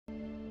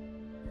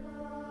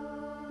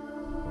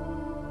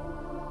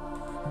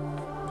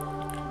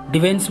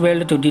Divines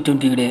world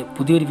 2020യുടെ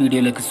പുതിയൊരു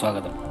വീഡിയോയിലേക്ക്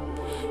സ്വാഗതം.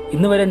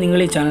 ഇന്ന് വരെ നിങ്ങൾ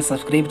ഈ ചാനൽ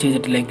സബ്സ്ക്രൈബ്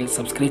ചെയ്തിട്ടില്ലെങ്കിൽ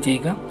സബ്സ്ക്രൈബ്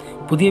ചെയ്യുക.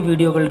 പുതിയ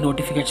വീഡിയോകളുടെ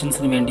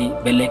നോട്ടിഫിക്കേഷൻസിന് വേണ്ടി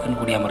ബെല്ലൈക്കൺ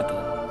കൂടി അമർത്തുക.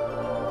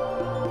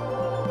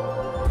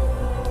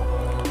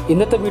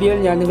 ഇന്നത്തെ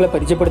വീഡിയോയിൽ ഞാൻ നിങ്ങളെ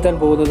പരിചയപ്പെടുത്താൻ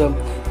പോകുന്നത്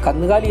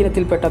കന്നുകാലി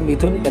ഇനത്തിൽപ്പെട്ട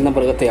മിഥുൻ എന്ന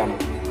മൃഗത്തെയാണ്.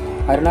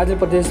 അരുണാചൽ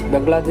പ്രദേശ്,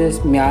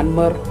 ബംഗ്ലാദേശ്,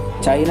 മ്യാൻമർ,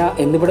 ചൈന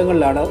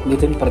എന്നിവിടങ്ങളിലാണ്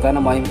മിഥുൻ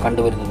പ്രധാനമായും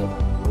കണ്ടുവരുന്നത്.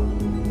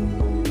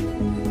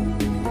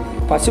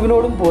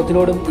 പശുവിനോടും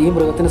പോത്തിനോടും ഈ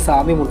മൃഗത്തിന്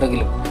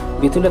സാമ്യമുണ്ടെങ്കിലും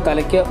മിഥുൻ്റെ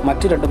തലയ്ക്ക്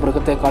മറ്റു രണ്ട്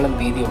മൃഗത്തെക്കാളും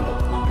വീതിയുണ്ട്.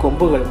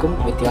 കൊമ്പുകൾക്കും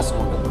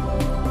വ്യത്യാസമുണ്ട്.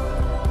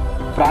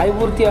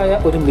 പ്രായപൂർത്തിയായ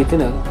ഒരു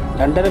മിഥുന്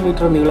 2.5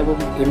 മീറ്റർ നീളവും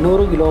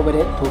 800 കിലോ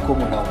വരെ തൂക്കവും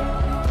ഉണ്ടാവും.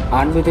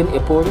 ആൺമിഥുൻ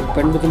എപ്പോഴും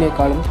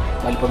പെൺമിഥുനേക്കാളും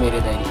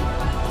വലിപ്പമേറിയതായിരിക്കും.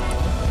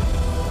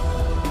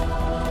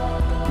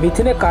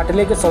 മിഥുനെ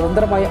കാട്ടിലേക്ക്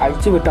സ്വതന്ത്രമായി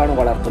അഴിച്ചുവിട്ടാണ്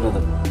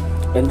വളർത്തുന്നത്.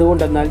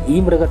 എന്തുകൊണ്ടെന്നാൽ ഈ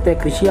മൃഗത്തെ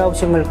കൃഷി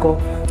ആവശ്യങ്ങൾക്കോ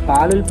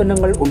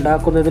പാലുൽപ്പന്നങ്ങൾ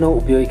ഉണ്ടാക്കുന്നതിനോ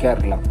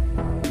ഉപയോഗിക്കാറില്ല.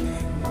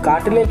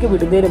 കാട്ടിലേക്ക്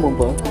വിടുന്നതിന്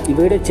മുമ്പ്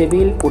ഇവയുടെ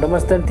ചെവിയിൽ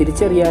ഉടമസ്ഥൻ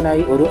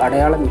തിരിച്ചറിയാനായി ഒരു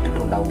അടയാളം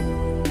ഇട്ടിട്ടുണ്ടാവും.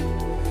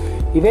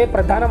 ഇവയെ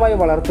പ്രധാനമായി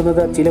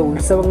വളർത്തുന്നത് ചില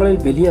ഉത്സവങ്ങളിൽ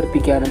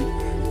ബലിയർപ്പിക്കാനും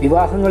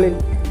വിവാഹങ്ങളിൽ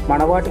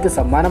മണവാട്ടിക്ക്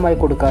സമ്മാനമായി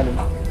കൊടുക്കാനും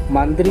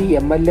മന്ത്രി,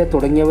 MLA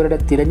തുടങ്ങിയവരുടെ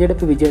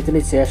തിരഞ്ഞെടുപ്പ്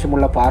വിജയത്തിന്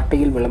ശേഷമുള്ള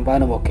പാർട്ടിയിൽ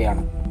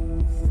വിളമ്പാനുമൊക്കെയാണ്.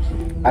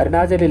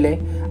 അരുണാചലിലെ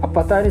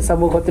അപ്പത്താനി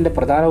സമൂഹത്തിൻ്റെ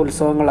പ്രധാന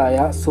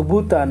ഉത്സവങ്ങളായ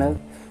സുബൂത്താന്,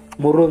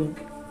 മുറുങ്,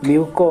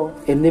 മ്യൂക്കോ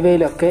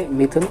എന്നിവയിലൊക്കെ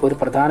മിഥുൻ ഒരു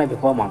പ്രധാന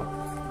വിഭവമാണ്.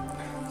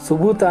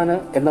 സുബൂത്താന്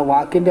എന്ന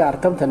വാക്കിൻ്റെ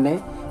അർത്ഥം തന്നെ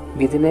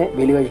മിഥുനെ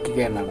ബലികഴിക്കുക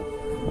എന്നാണ്.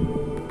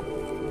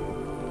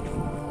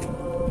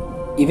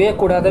 ഇവയെ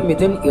കൂടാതെ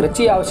മിഥുൻ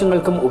ഇറച്ചി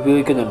ആവശ്യങ്ങൾക്കും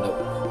ഉപയോഗിക്കുന്നുണ്ട്.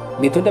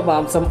 മിഥുൻ്റെ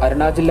മാംസം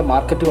അരുണാചലിലെ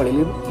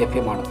മാർക്കറ്റുകളിലും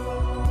ലഭ്യമാണ്.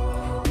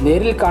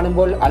 നേരിൽ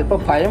കാണുമ്പോൾ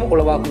അല്പം ഭയം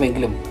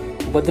ഉളവാക്കുമെങ്കിലും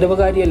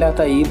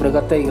ഉപദ്രവകാരിയല്ലാത്ത ഈ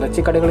മൃഗത്തെ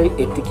ഇറച്ചിക്കടകളിൽ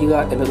എത്തിക്കുക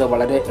എന്നത്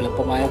വളരെ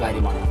എളുപ്പമായ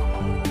കാര്യമാണ്.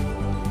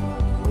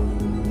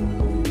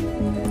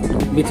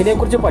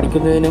 മിഥുനെക്കുറിച്ച്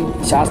പഠിക്കുന്നതിനും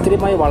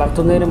ശാസ്ത്രീയമായി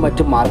വളർത്തുന്നതിനും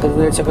മറ്റും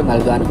മാർഗനിർദ്ദേശങ്ങൾ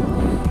നൽകാനും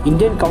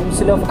ഇന്ത്യൻ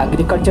കൗൺസിൽ ഓഫ്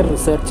അഗ്രികൾച്ചർ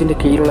റിസർച്ചിൻ്റെ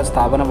കീഴിലുള്ള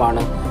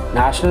സ്ഥാപനമാണ്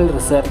national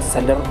research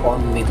centre on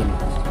Mithun.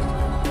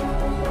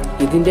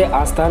 ഇതിൻ്റെ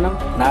ആസ്ഥാനം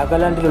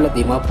നാഗാലാൻഡിലുള്ള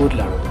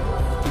ദിമാപൂരിലാണ്.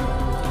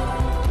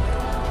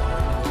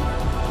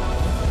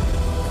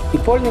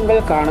 ഇപ്പോൾ നിങ്ങൾ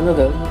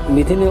കാണുന്നത്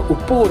മിഥുന്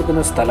ഉപ്പ്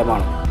കൊടുക്കുന്ന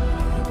സ്ഥലമാണ്.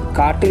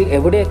 കാട്ടിൽ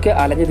എവിടെയൊക്കെ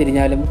അലഞ്ഞു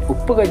തിരിഞ്ഞാലും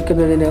ഉപ്പ്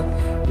കഴിക്കുന്നതിന്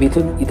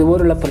മിഥുൻ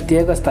ഇതുപോലുള്ള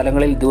പ്രത്യേക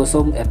സ്ഥലങ്ങളിൽ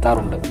ദിവസവും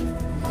എത്താറുണ്ട്.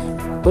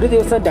 ഒരു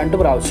ദിവസം 2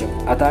 പ്രാവശ്യം,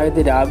 അതായത്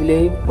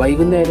രാവിലെയും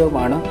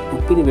വൈകുന്നേരവുമാണ്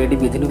ഉപ്പിന് വേണ്ടി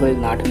മിഥുനുകൾ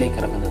നാട്ടിലേക്ക്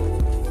ഇറങ്ങുന്നത്.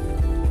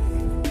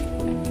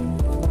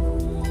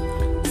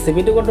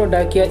 സിമെന്റ്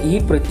കൊണ്ടുണ്ടാക്കിയ ഈ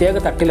പ്രത്യേക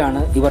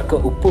തട്ടിലാണ് ഇവർക്ക്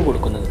ഉപ്പ്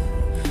കൊടുക്കുന്നത്.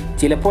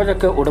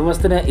 ചിലപ്പോഴൊക്കെ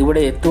ഉടമസ്ഥന്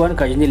ഇവിടെ എത്തുവാൻ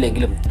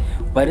കഴിഞ്ഞില്ലെങ്കിലും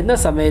വരുന്ന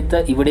സമയത്ത്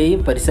ഇവിടെയും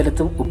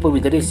പരിസരത്തും ഉപ്പ്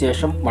വിതറിയ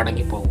ശേഷം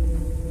മടങ്ങിപ്പോകും.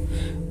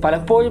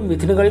 പലപ്പോഴും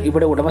മിഥുനുകൾ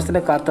ഇവിടെ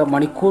ഉടമസ്ഥനെ കാത്ത്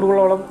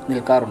മണിക്കൂറുകളോളം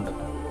നിൽക്കാറുണ്ട്.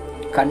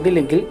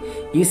 കണ്ടില്ലെങ്കിൽ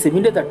ഈ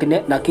സിമെന്റ് തട്ടിനെ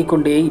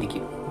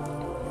നക്കിക്കൊണ്ടേയിരിക്കും.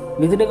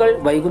 മിഥുനുകൾ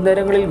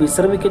വൈകുന്നേരങ്ങളിൽ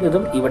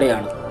വിശ്രമിക്കുന്നതും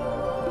ഇവിടെയാണ്.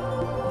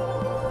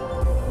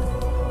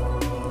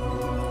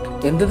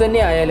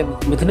 എന്തുതന്നെ ആയാലും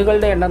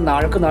മിഥുനുകളുടെ എണ്ണം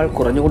നാൾക്ക് നാൾ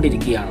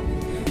കുറഞ്ഞുകൊണ്ടിരിക്കുകയാണ്.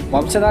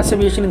 വംശനാശ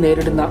ഭീഷണി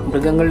നേരിടുന്ന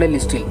മൃഗങ്ങളുടെ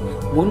ലിസ്റ്റിൽ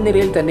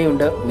മുൻനിരയിൽ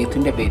തന്നെയുണ്ട്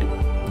മിഥുൻ്റെ പേരും.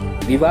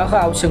 വിവാഹ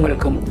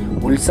ആവശ്യങ്ങൾക്കും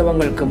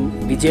ഉത്സവങ്ങൾക്കും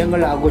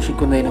വിജയങ്ങൾ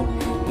ആഘോഷിക്കുന്നതിനും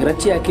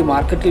ഇറച്ചിയാക്കി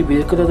മാർക്കറ്റിൽ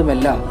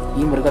വിൽക്കുന്നതുമെല്ലാം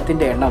ഈ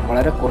മൃഗത്തിൻ്റെ എണ്ണം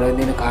വളരെ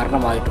കുറയുന്നതിന്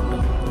കാരണമായിട്ടുണ്ട്.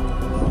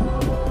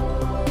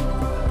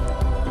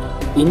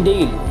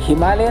 ഇന്ത്യയിൽ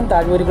ഹിമാലയൻ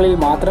താഴ്വരകളിൽ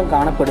മാത്രം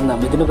കാണപ്പെടുന്ന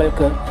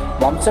മിഥുനുകൾക്ക്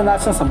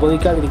വംശനാശം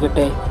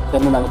സംഭവിക്കാതിരിക്കട്ടെ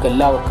എന്ന് നമുക്ക്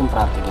എല്ലാവർക്കും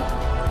പ്രാർത്ഥിക്കാം.